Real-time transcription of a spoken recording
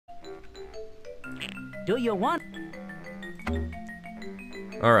Do you want?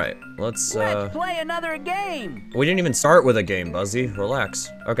 Alright, let's play another game! We didn't even start with a game, Buzzy. Relax.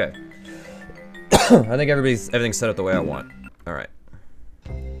 Okay. I think everything's set up the way I want. Alright.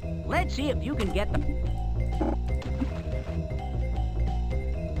 Let's see if you can get them.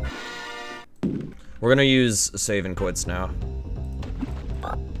 We're gonna use saving quits now.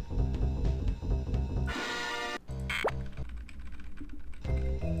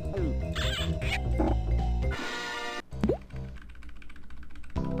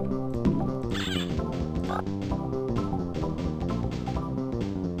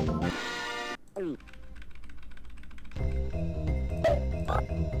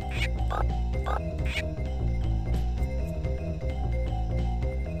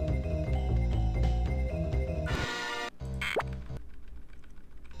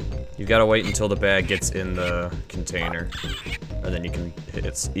 You gotta wait until the bag gets in the container, and then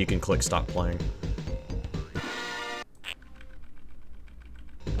you can click stop playing.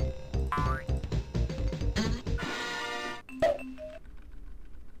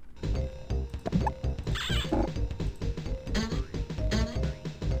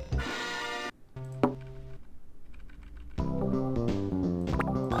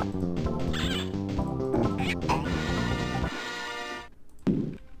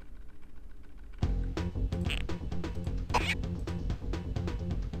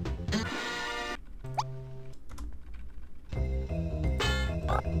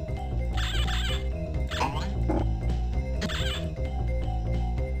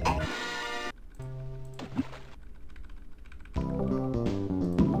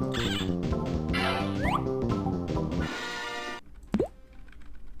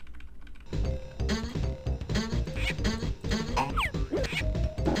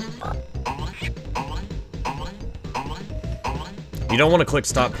 You don't want to click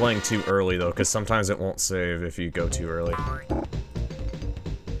stop playing too early though, because sometimes it won't save if you go too early.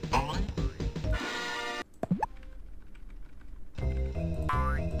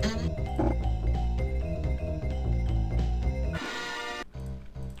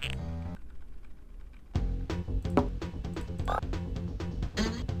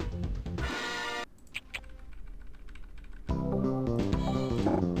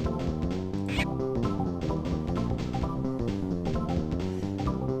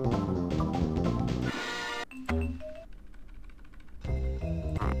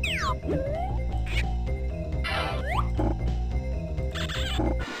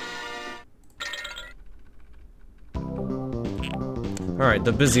 Alright,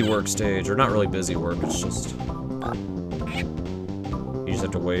 the busy work stage, or not really busy work, it's just... You just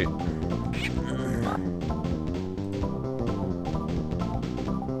have to wait.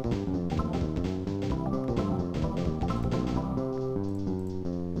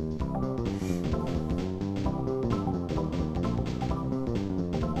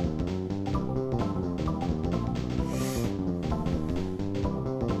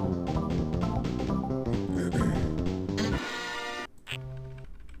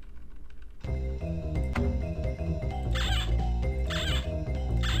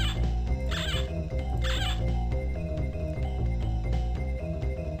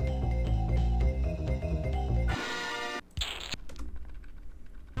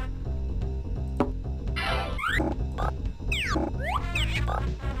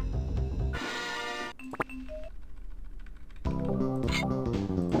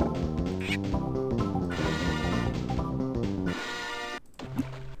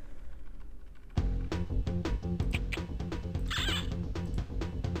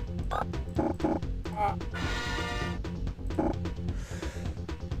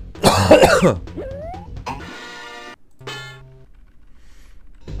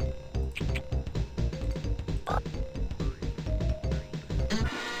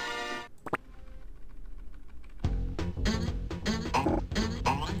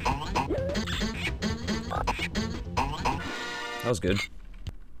 That was good.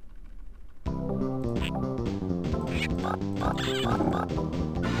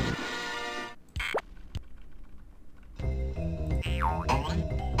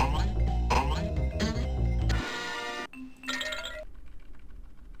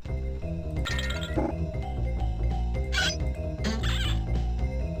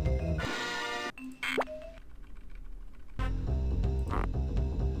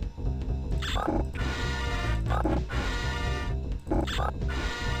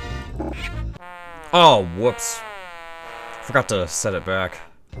 Oh, whoops. Forgot to set it back.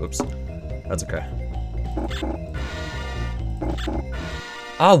 Whoops. That's okay.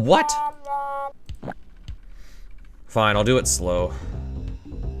 Oh, what? Fine, I'll do it slow.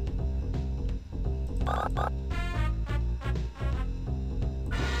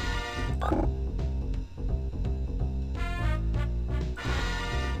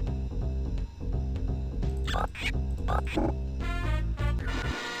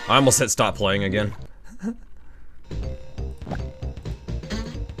 I almost hit stop playing again.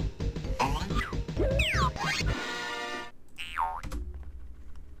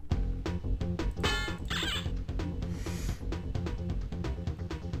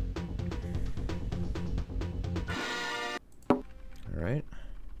 Alright.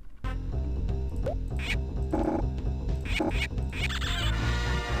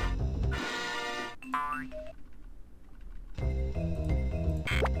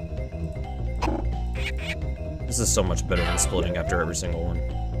 This is so much better than splitting after every single one.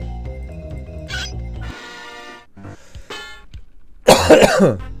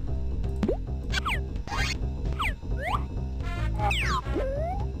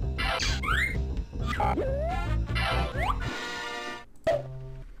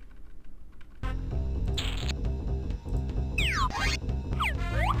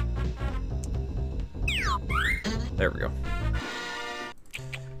 There we go.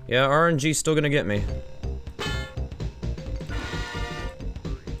 Yeah, RNG's still gonna get me.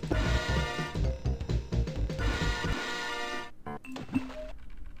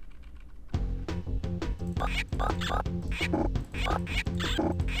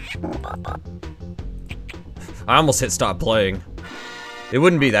 I almost hit stop playing. It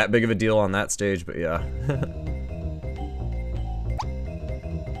wouldn't be that big of a deal on that stage, but yeah.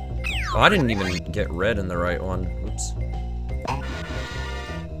 Oh, I didn't even get red in the right one. Oops.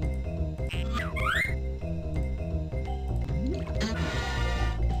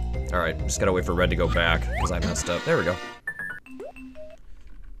 Alright, just gotta wait for red to go back, because I messed up. There we go.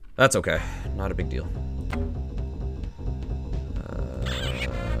 That's okay. Not a big deal.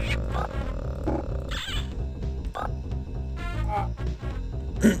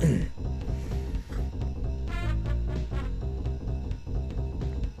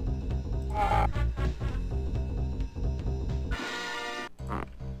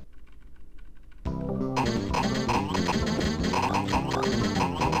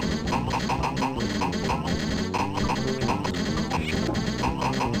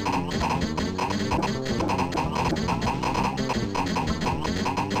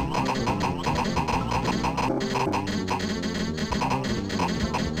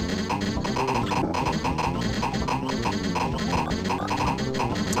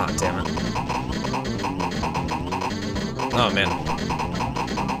 Ah, damn it. Oh, man.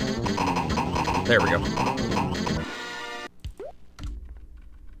 There we go.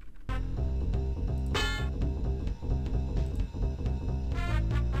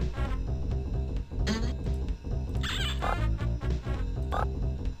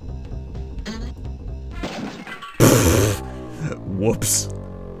 Whoops.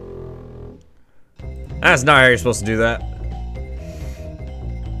 That's not how you're supposed to do that.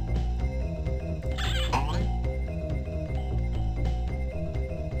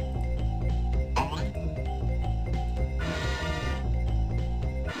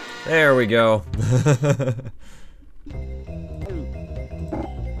 There we go.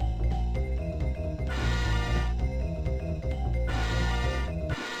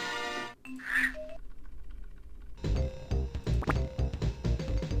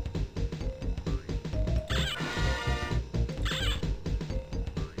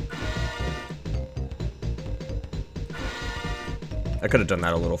 I could have done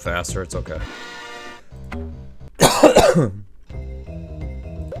that a little faster, it's okay.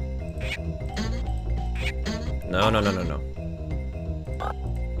 No, no, no, no, no.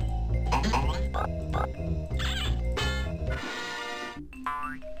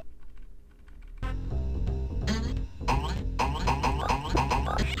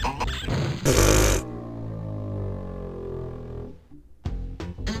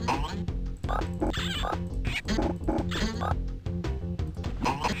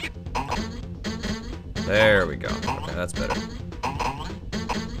 There we go. Okay, that's better.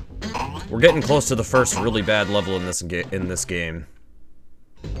 We're getting close to the first really bad level in this game.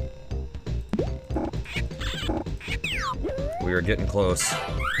 We are getting close.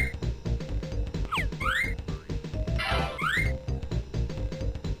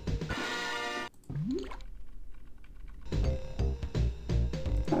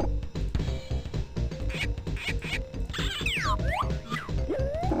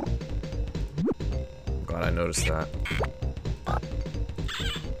 I'm glad I noticed that.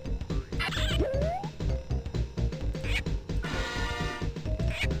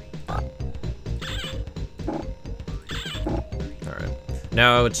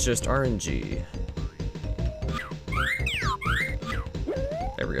 Now it's just RNG.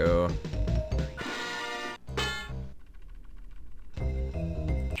 we go.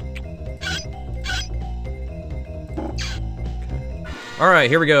 Alright,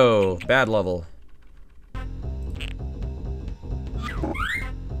 here we go. Bad level.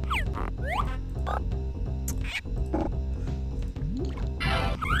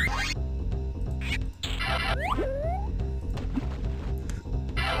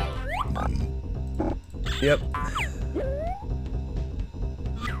 Yep.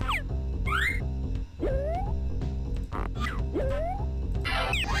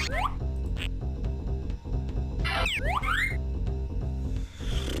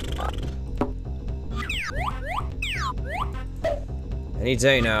 Any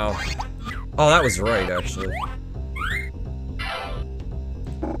day now. Oh, that was right, actually.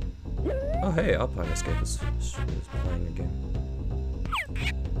 Oh, hey, Alpine Escape is playing a game.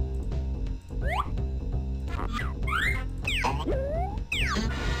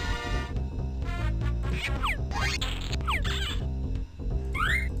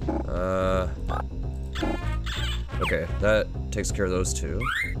 Okay, that takes care of those two.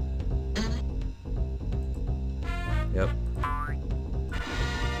 Yep.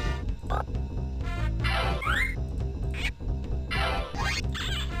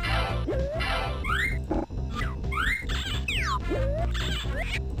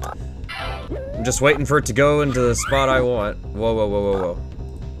 I'm just waiting for it to go into the spot I want. Whoa, whoa, whoa, whoa,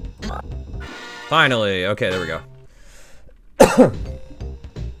 whoa. Finally! Okay, there we go.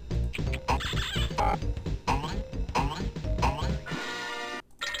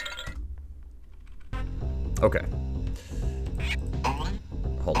 Okay.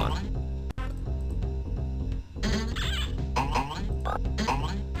 Hold on.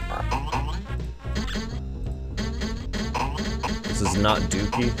 This is not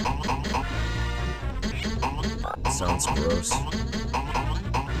Dookie. Sounds gross.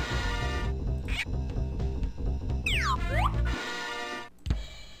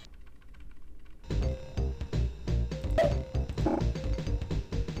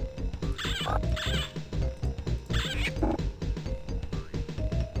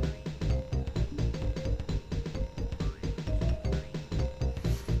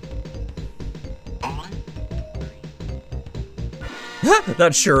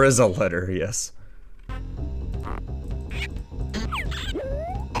 That sure is a letter, yes.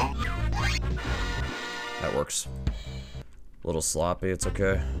 That works. A little sloppy, it's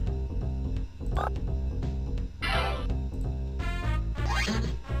okay.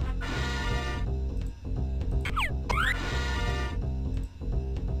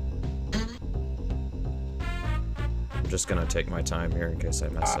 I'm just gonna take my time here in case I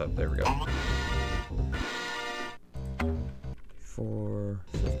mess up. There we go.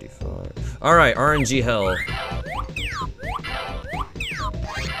 455. Alright, RNG hell.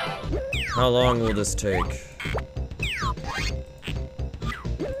 How long will this take?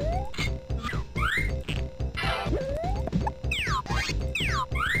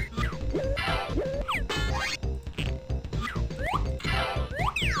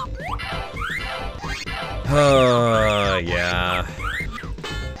 Yeah.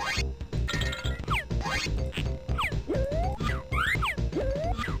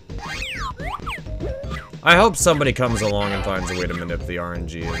 I hope somebody comes along and finds a way to manip the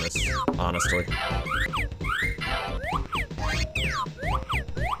RNG in this, honestly.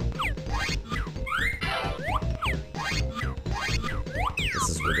 This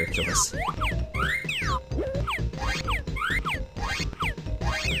is ridiculous.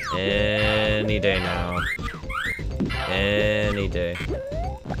 Any day now. Any day.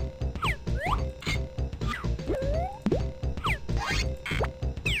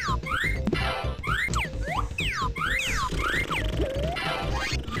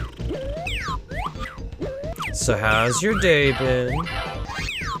 So how's your day been?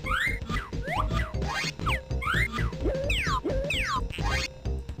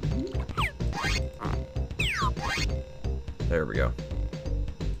 There we go.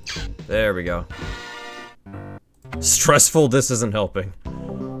 There we go. Stressful, this isn't helping.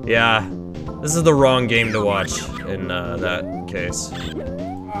 Yeah, this is the wrong game to watch in that case.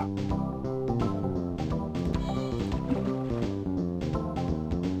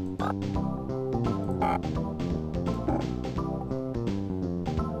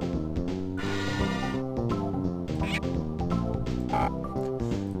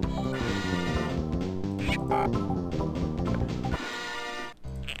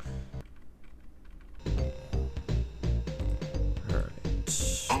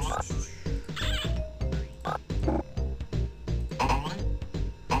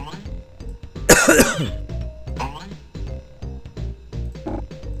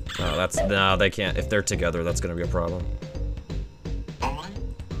 no, they can't. If they're together, that's gonna be a problem.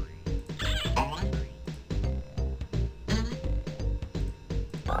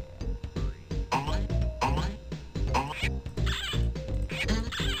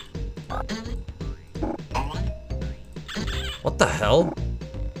 What the hell?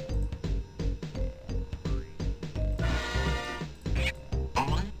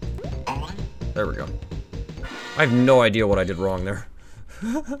 There we go. I have no idea what I did wrong there.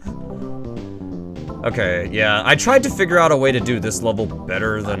 Okay, yeah, I tried to figure out a way to do this level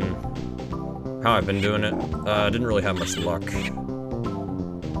better than how I've been doing it. Didn't really have much luck.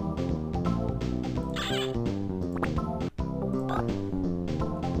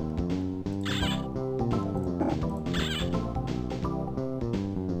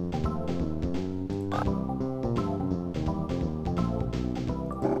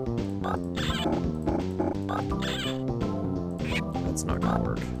 That's not gonna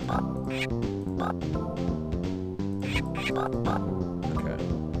work. Okay.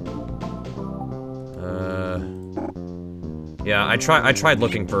 Yeah, I tried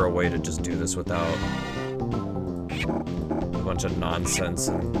looking for a way to just do this without a bunch of nonsense,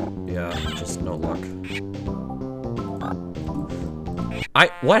 and yeah, just no luck.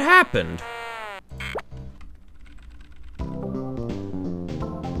 What happened?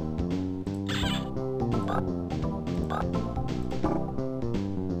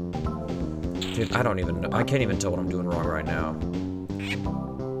 Dude, I don't even know. I can't even tell what I'm doing wrong right now.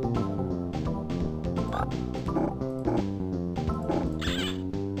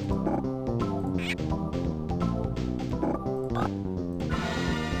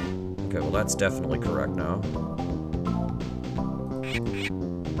 Okay, well that's definitely correct now.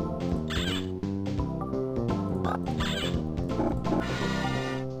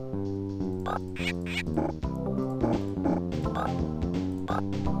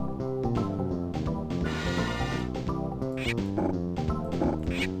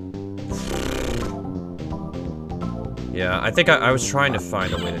 Yeah, I think I was trying to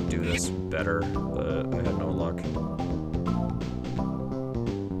find a way to do this better, but I had no luck.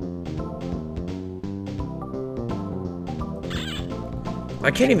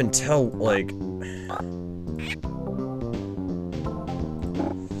 I can't even tell, like...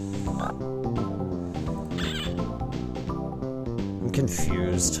 I'm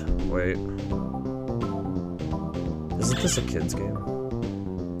confused. Wait. Isn't this a kid's game?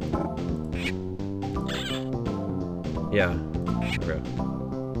 Yeah. Okay.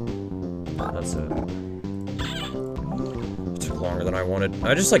 That's it. It took longer than I wanted.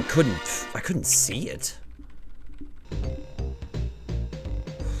 I just like I couldn't see it.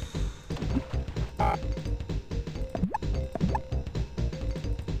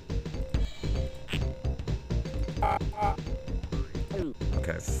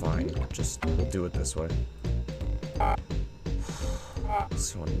 Okay, fine. We'll do it this way. It's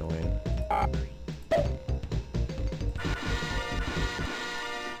so annoying.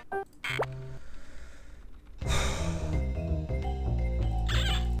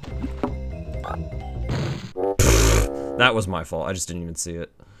 That was my fault. I just didn't even see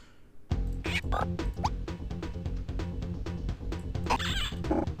it.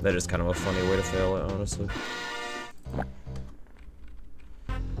 That is kind of a funny way to fail it, honestly.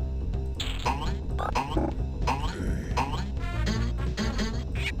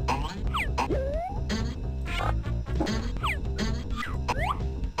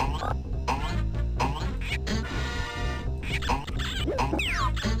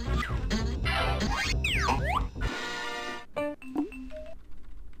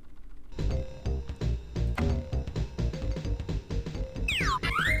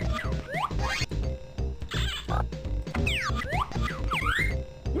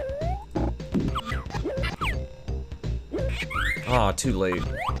 Aw, too late.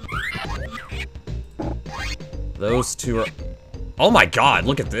 Those two are... Oh my god,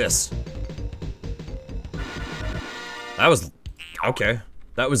 look at this. That was... Okay.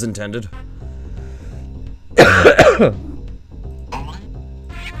 That was intended.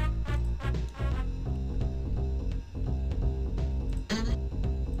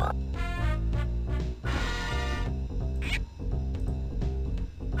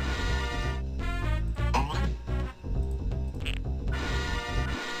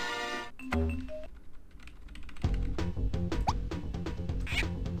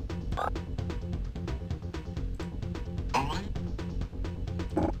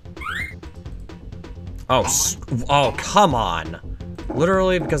 Oh, come on.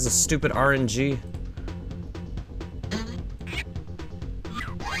 Literally because of stupid RNG.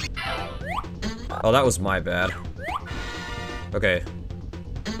 Oh, that was my bad. Okay.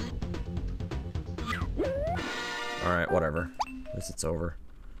 Alright, whatever. At least it's over.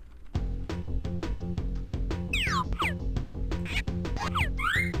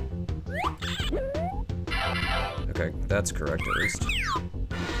 Okay, that's correct at least.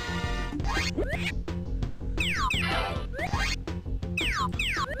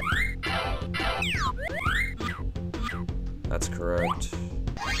 That's correct.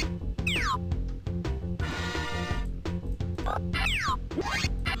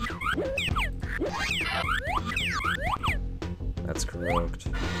 That's correct.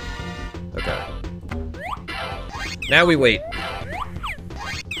 Okay. Now we wait.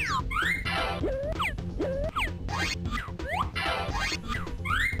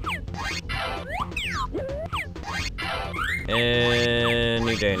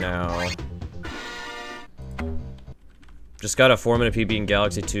 Any day now. Just got a 4-minute PB in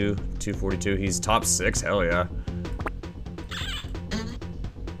Galaxy 2, 242. He's top 6, hell yeah.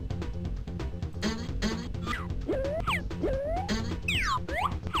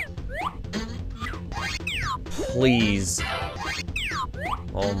 Please.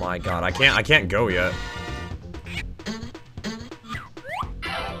 Oh my god, I can't go yet.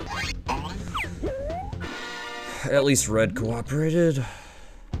 At least Red cooperated.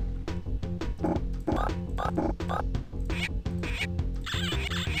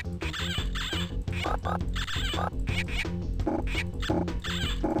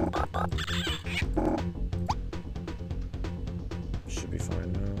 Should be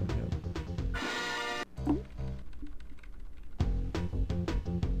fine now. Yep.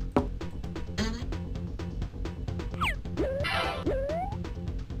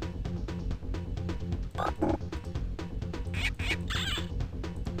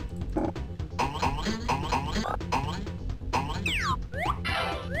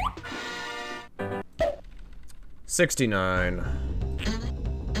 $69.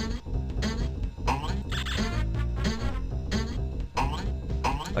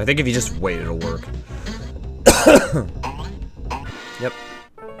 I think if you just wait, it'll work. Yep.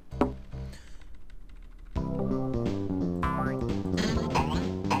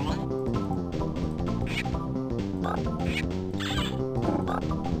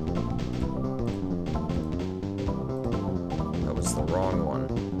 That was the wrong one.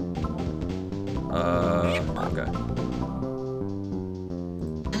 Okay.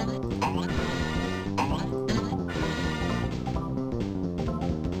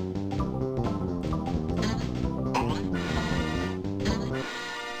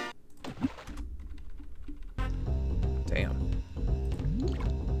 Damn.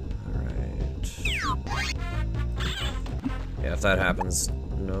 Alright. Yeah, if that happens,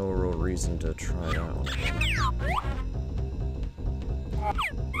 no real reason to try that one again.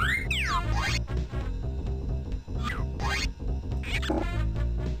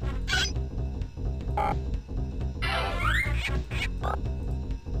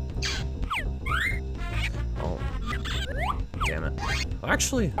 Oh. Damn it.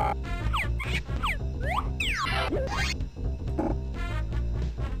 Actually... I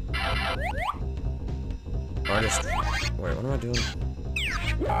just... Wait, what am I doing?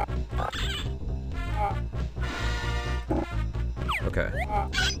 Okay.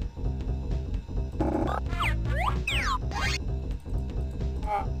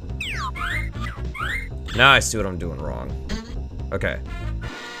 Now I see what I'm doing wrong. Okay.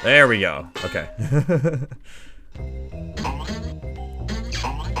 There we go. Okay.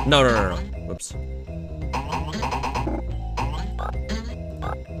 No. Whoops.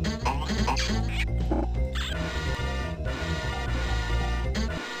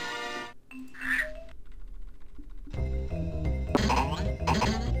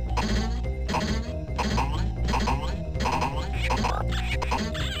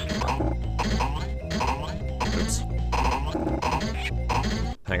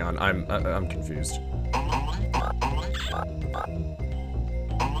 Hang on, I'm confused.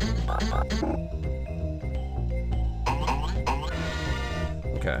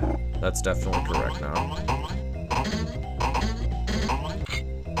 Okay, that's definitely correct now.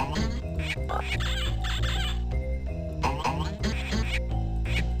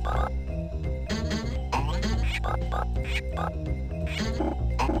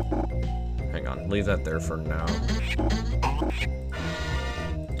 Hang on, leave that there for now.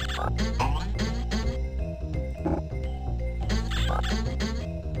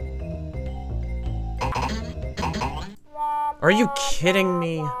 Are you kidding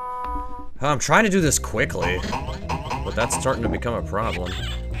me? I'm trying to do this quickly, but that's starting to become a problem.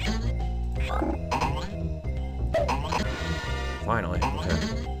 Finally, okay.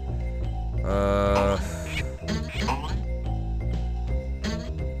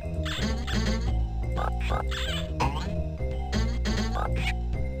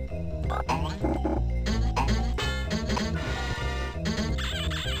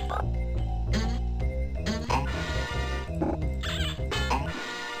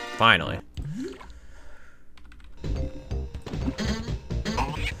 Finally.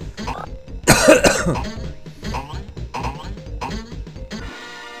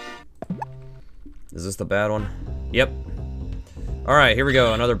 Is this the bad one? Yep. Alright, here we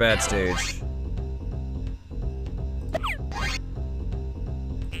go. Another bad stage.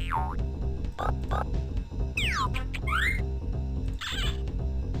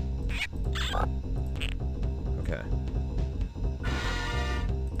 Okay.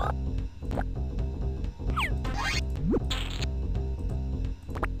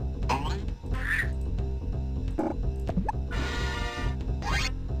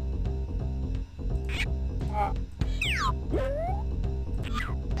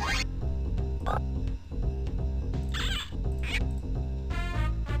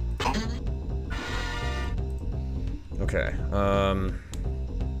 Okay,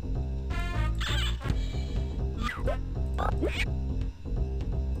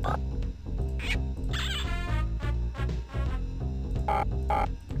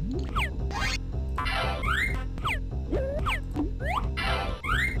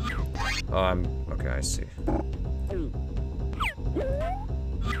 okay, I see.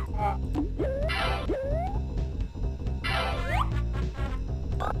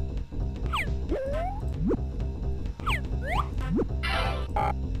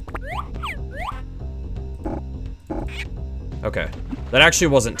 Okay, that actually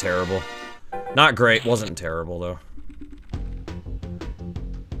wasn't terrible. Not great, wasn't terrible though.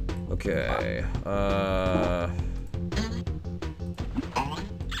 Okay, okay.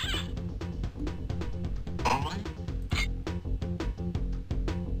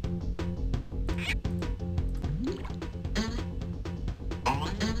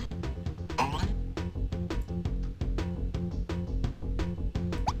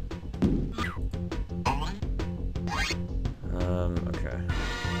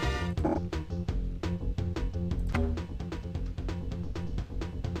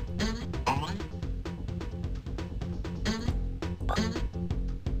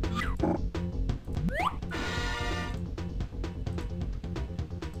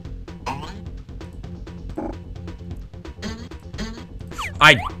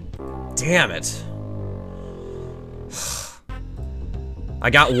 Damn it. I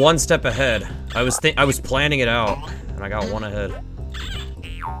got one step ahead. I was planning it out, and I got one ahead.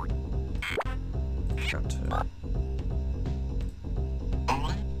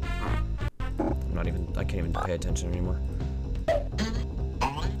 I can't even pay attention anymore.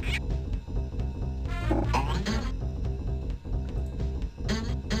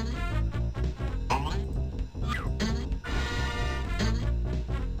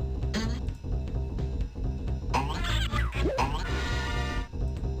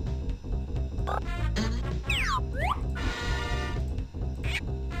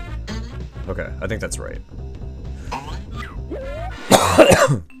 Okay, I think that's right.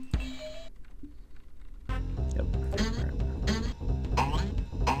 Yep.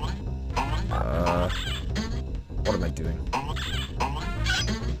 What am I doing?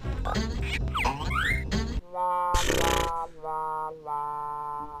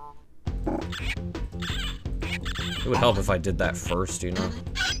 It would help if I did that first, you know?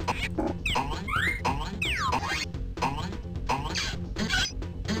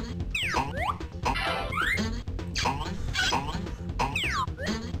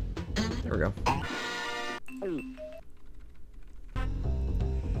 There we go.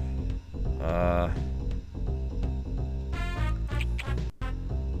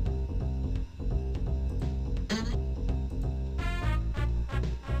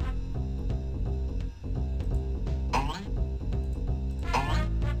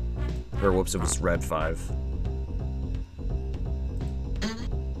 Or whoops, it was red 5.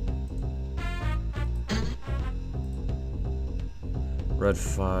 Red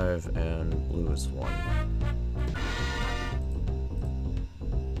 5 and blue is 1.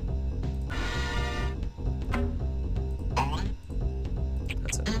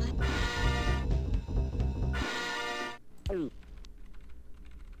 That's it.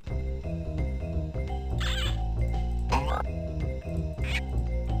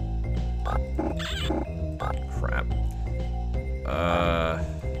 Crap.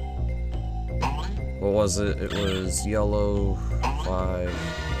 What was it? It was yellow 5.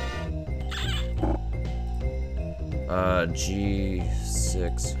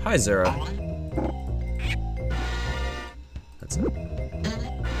 G6. Hi, Zara. That's it.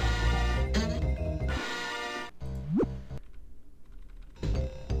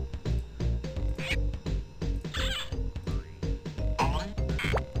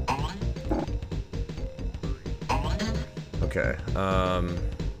 Okay,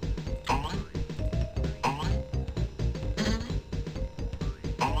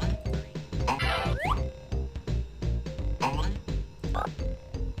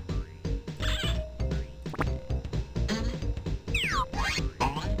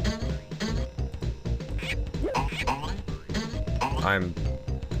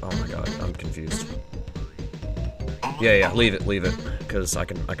 Oh my god, I'm confused. Yeah, leave it, because I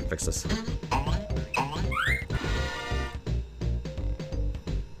can fix this.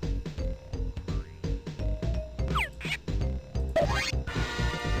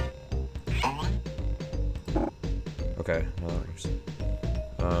 Okay, no, that works.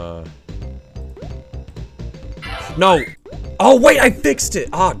 No! Oh wait, I fixed it!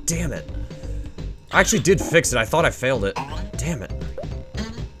 Oh, damn it. I actually did fix it, I thought I failed it. Damn it.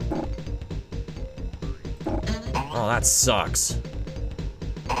 Oh, that sucks.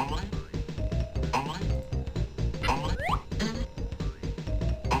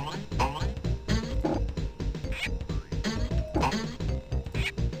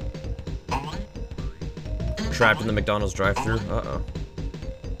 Trapped in the McDonald's drive-thru. Uh-oh.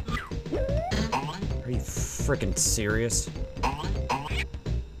 Are you freaking serious?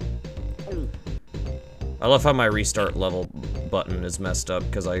 I love how my restart level button is messed up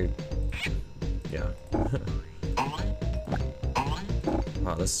because yeah.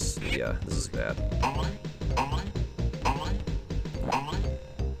 Oh, this is bad.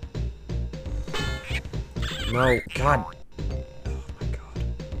 No, God. Oh my God.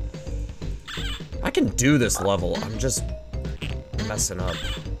 I can do this level. I'm just messing up.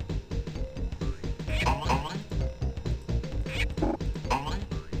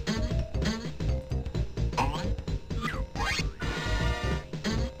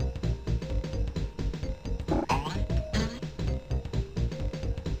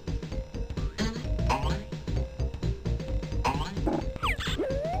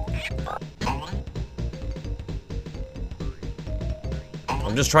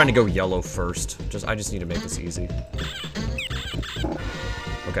 I'm just trying to go yellow first. I just need to make this easy.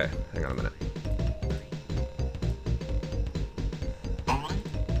 Okay, hang on a minute.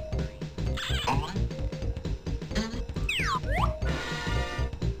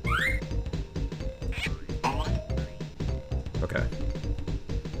 Okay.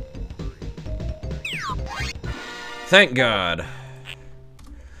 Thank God.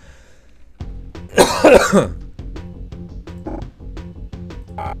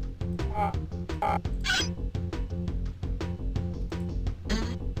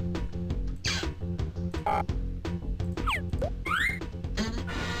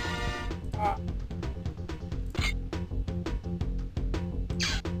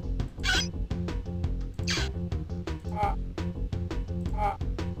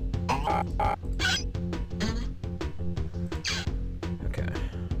 Okay.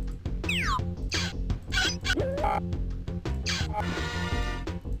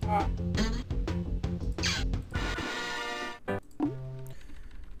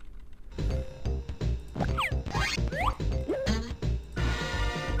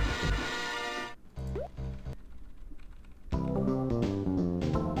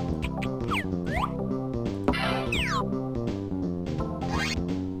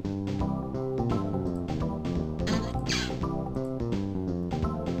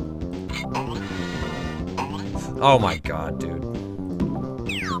 Oh my God, dude.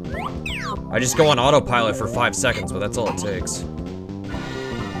 I just go on autopilot for 5 seconds, but that's all it takes.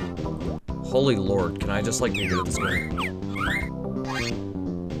 Holy Lord, can I just like be good at this game?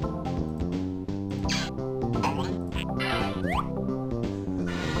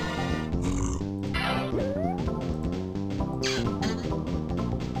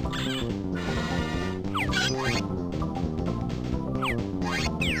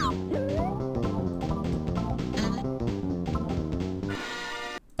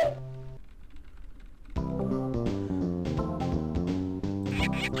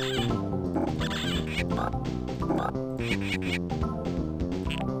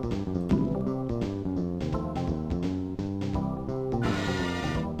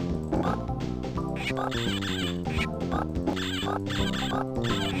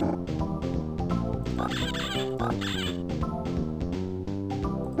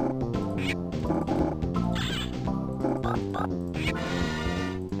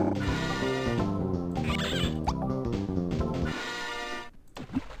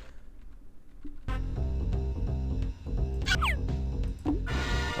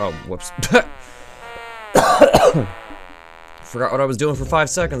 Oh, whoops. Forgot what I was doing for 5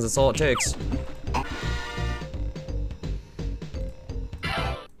 seconds, that's all it takes.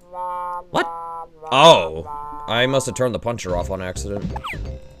 What? Oh, I must have turned the puncher off on accident.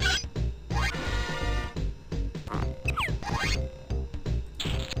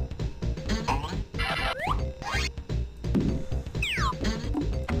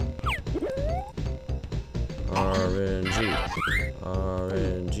 RNG.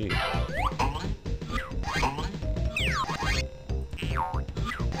 RNG.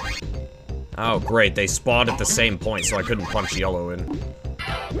 Oh, great. They spawned at the same point, so I couldn't punch yellow in.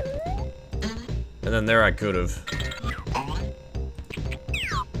 And then there I could have.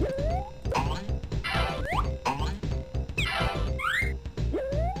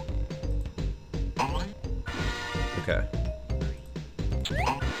 Okay.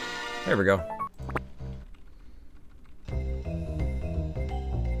 There we go.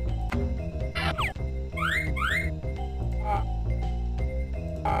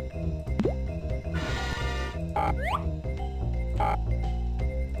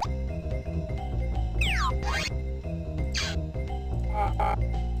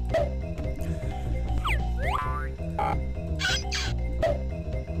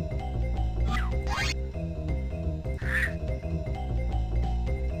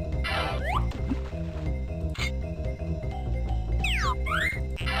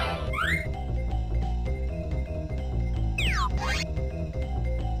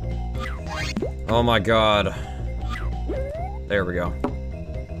 Oh my god. There we go.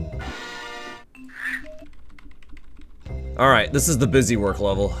 Alright, this is the busy work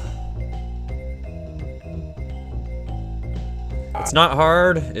level. It's not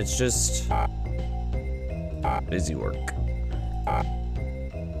hard, it's just busy work.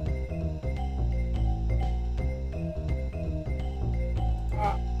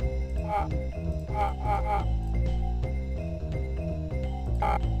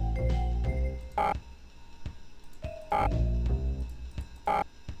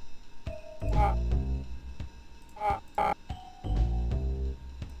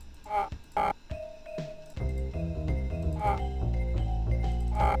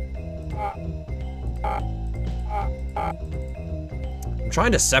 I'm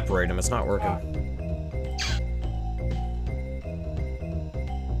trying to separate them, it's not working.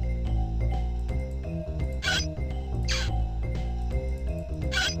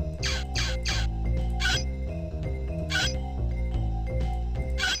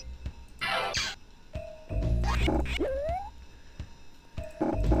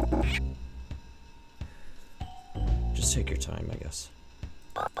 Just take your time, I guess.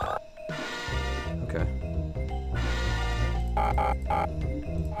 Okay.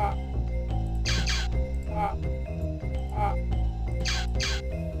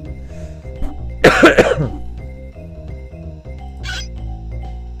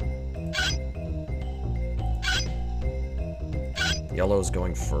 Yellow's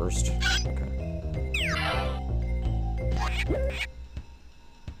going first. Okay.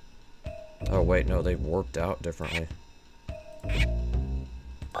 Oh wait, no, they've warped out differently.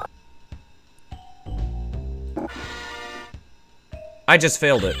 I just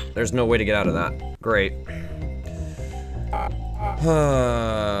failed it. There's no way to get out of that. Great.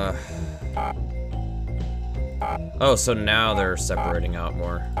 Oh, so now they're separating out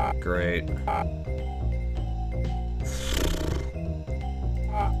more. Great.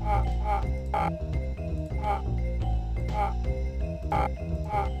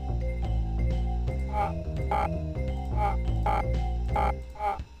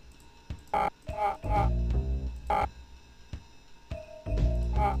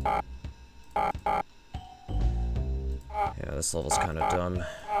 Yeah, this level's kind of dumb.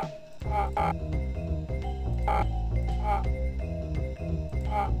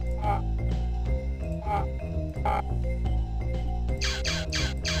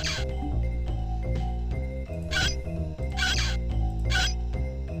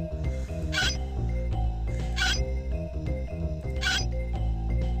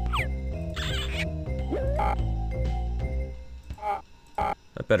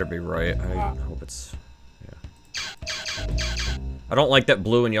 That better be right. I hope it's... yeah. I don't like that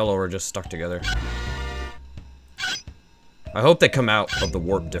blue and yellow are just stuck together. I hope they come out of the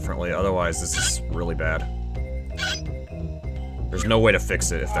warp differently, otherwise this is really bad. There's no way to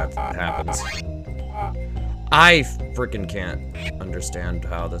fix it if that happens. I freaking can't understand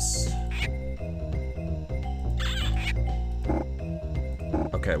how this...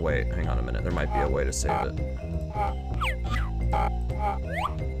 Okay, wait, hang on a minute. There might be a way to save it.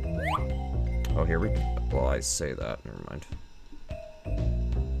 Oh, here we go. Well, I say that. Never mind.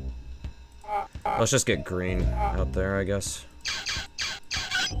 Let's just get green out there, I guess.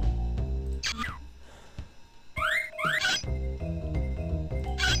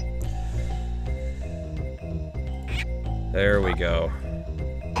 There we go.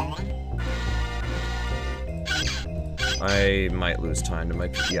 I might lose time to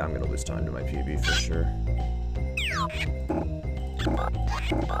my... yeah, I'm gonna lose time to my PB for sure.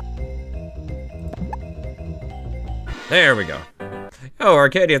 There we go. Oh,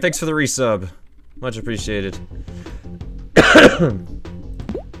 Arcadia, thanks for the resub. Much appreciated.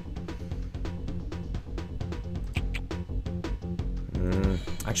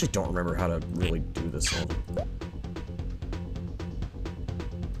 I actually don't remember how to really do this level.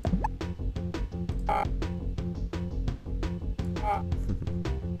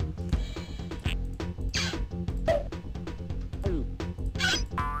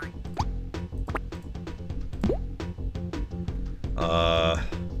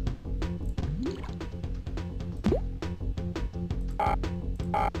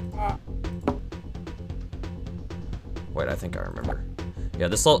 Wait, I think I remember. Yeah,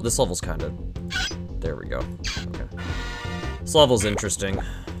 this level's kind of... There we go. Okay. This level's interesting,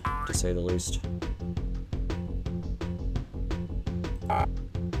 to say the least.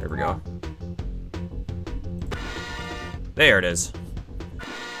 There we go. There it is.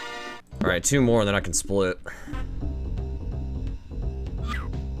 Alright, 2 more and then I can split.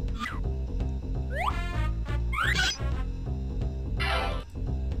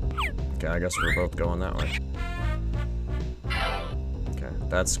 Okay, I guess we're both going that way. Okay,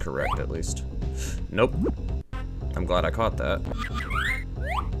 that's correct at least. Nope. I'm glad I caught that.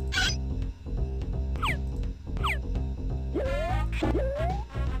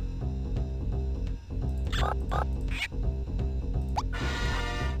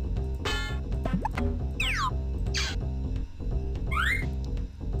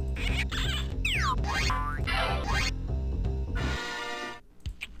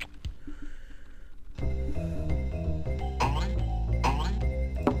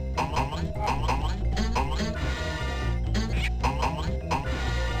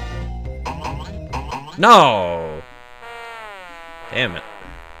 No! Damn it.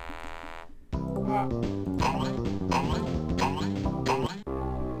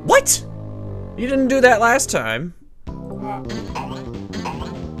 What? You didn't do that last time.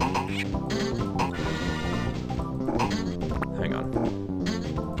 Hang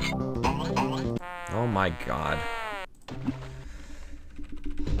on. Oh my god.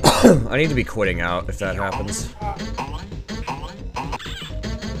 I need to be quitting out if that happens.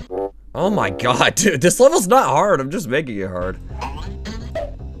 Oh my god, dude, this level's not hard, I'm just making it hard.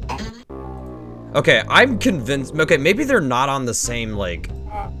 Okay, I'm convinced, okay, maybe they're not on the same, like...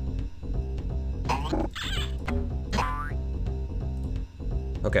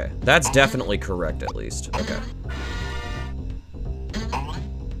 Okay, that's definitely correct at least, okay.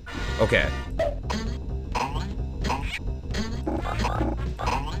 Okay.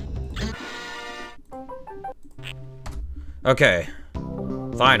 Okay,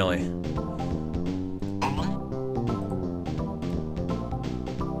 finally.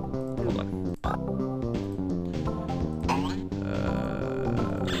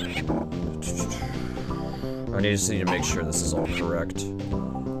 I just need to make sure this is all correct.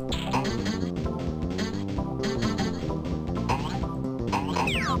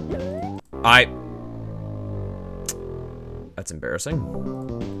 That's embarrassing.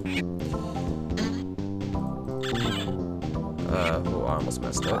 Oh, I almost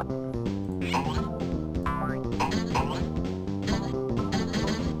messed up.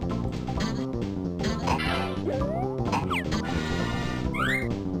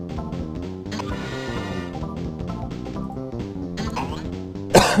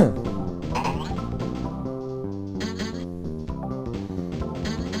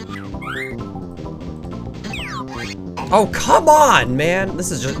 Oh, come on, man!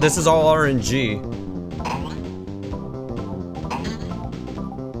 This is all RNG.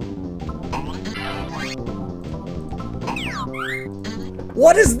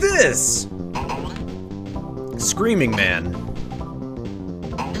 What is this? Screaming Man.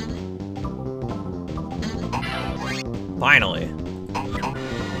 Finally.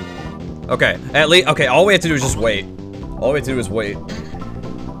 Okay, at least, okay, all we have to do is just wait. All we have to do is wait.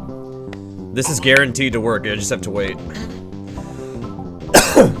 This is guaranteed to work, I just have to wait.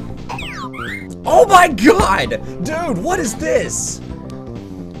 Oh my god! Dude, what is this?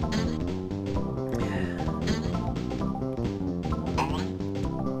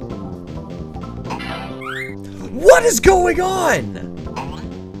 What is going on?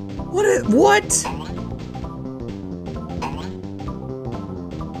 What?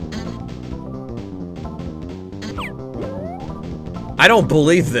 I don't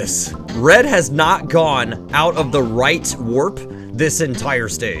believe this. Red has not gone out of the right warp this entire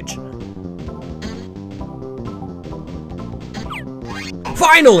stage.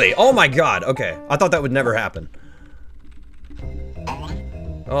 Finally! Oh my god, okay. I thought that would never happen.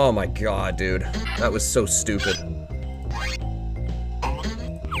 Oh my god, dude. That was so stupid.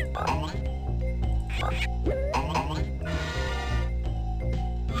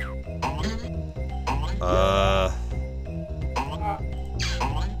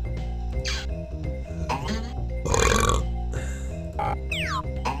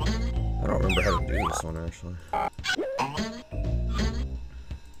 don't remember how to do this one, actually.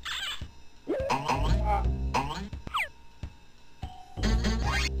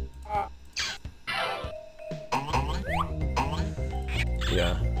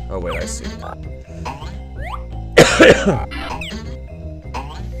 Yeah. Oh, wait, I see.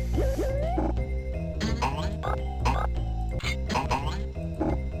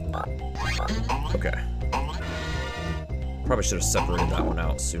 Okay. Probably should have separated that one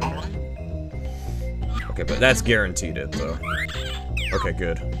out sooner. Okay, but that's guaranteed it, though. Okay,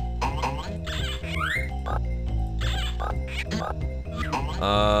 good.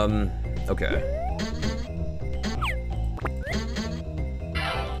 Okay.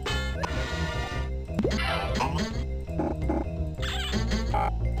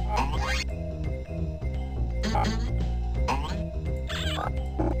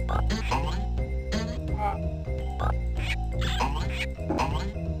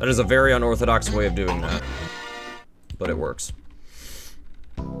 That is a very unorthodox way of doing that, but it works.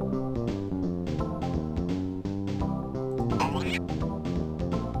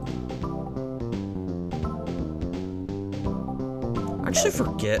 I actually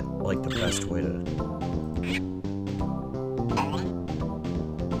forget, like, the best way to...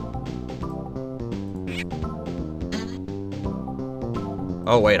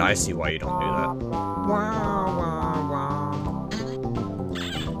 Oh, wait, I see why you don't do that.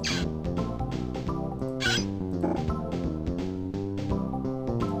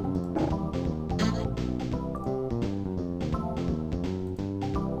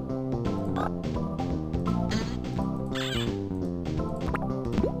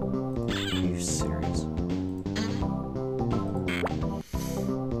 Are you serious?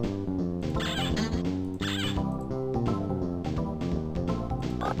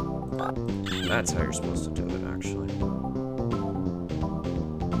 That's how you're supposed to do it, actually.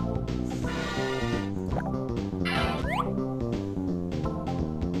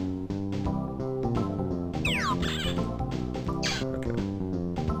 Okay.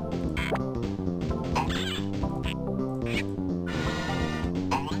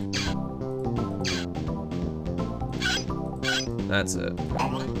 That's it.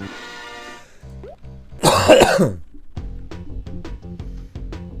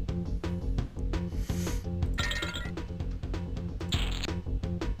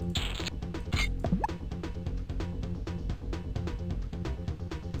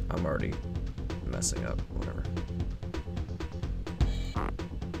 I'm already messing up, whatever.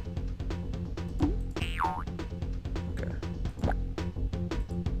 Okay.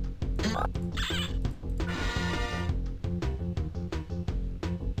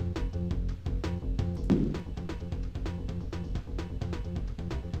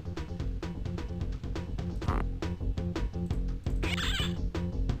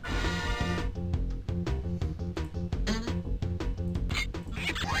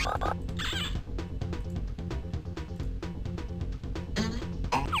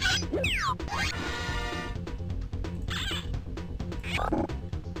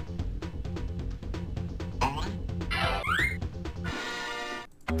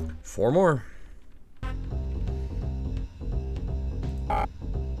 Four more.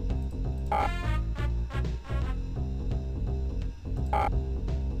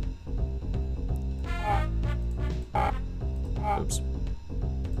 Oops.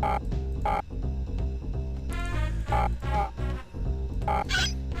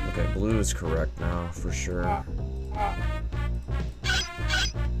 Okay, blue is correct now, for sure. I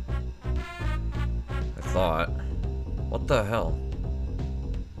thought. What the hell?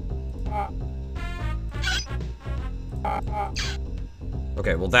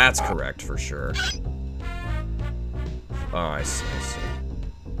 Okay, well that's correct for sure. Oh, I see, I see.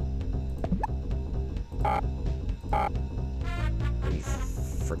 Are you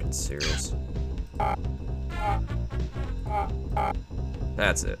freaking serious?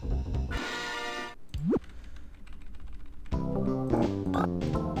 That's it.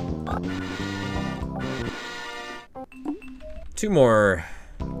 Two more.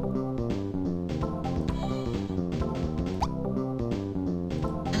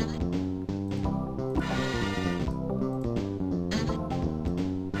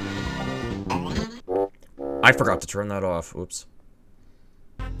 I forgot to turn that off. Oops.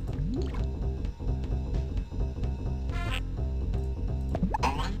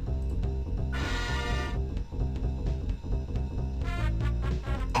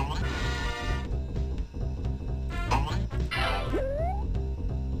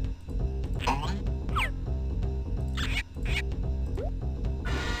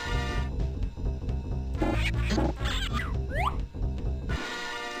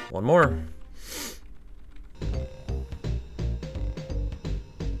 One more.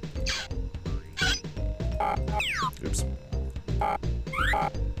 Oops.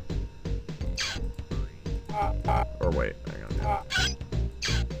 Or wait, hang on.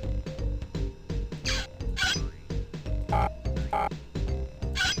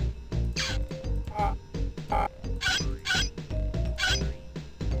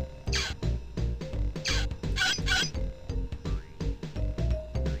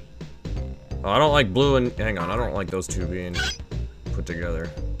 Oh, I don't like blue and... Hang on, I don't like those two being put together.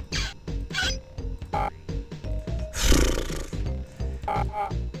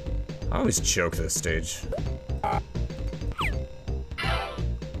 I always choke this stage.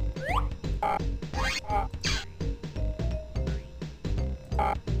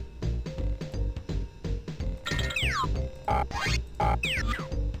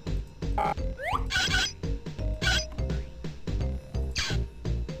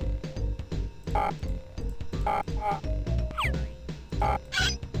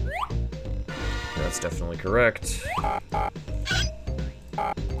 That's definitely correct. Hang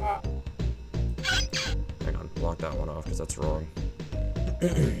on, block that one off because that's wrong.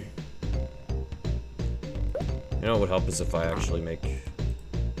 You know what would help is if I actually make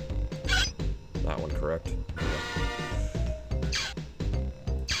that one correct.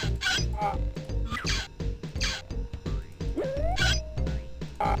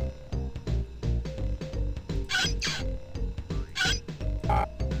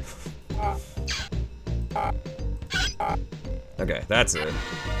 Okay, that's it.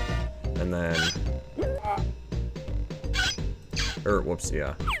 And then... whoops,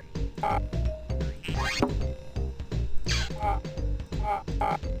 yeah.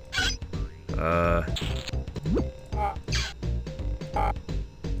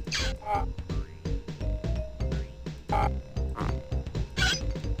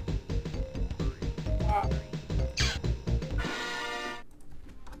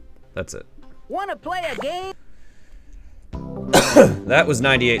 That's it. Wanna play a game? That was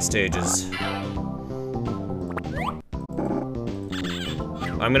 98 stages.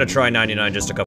 I'm gonna try 99 just a couple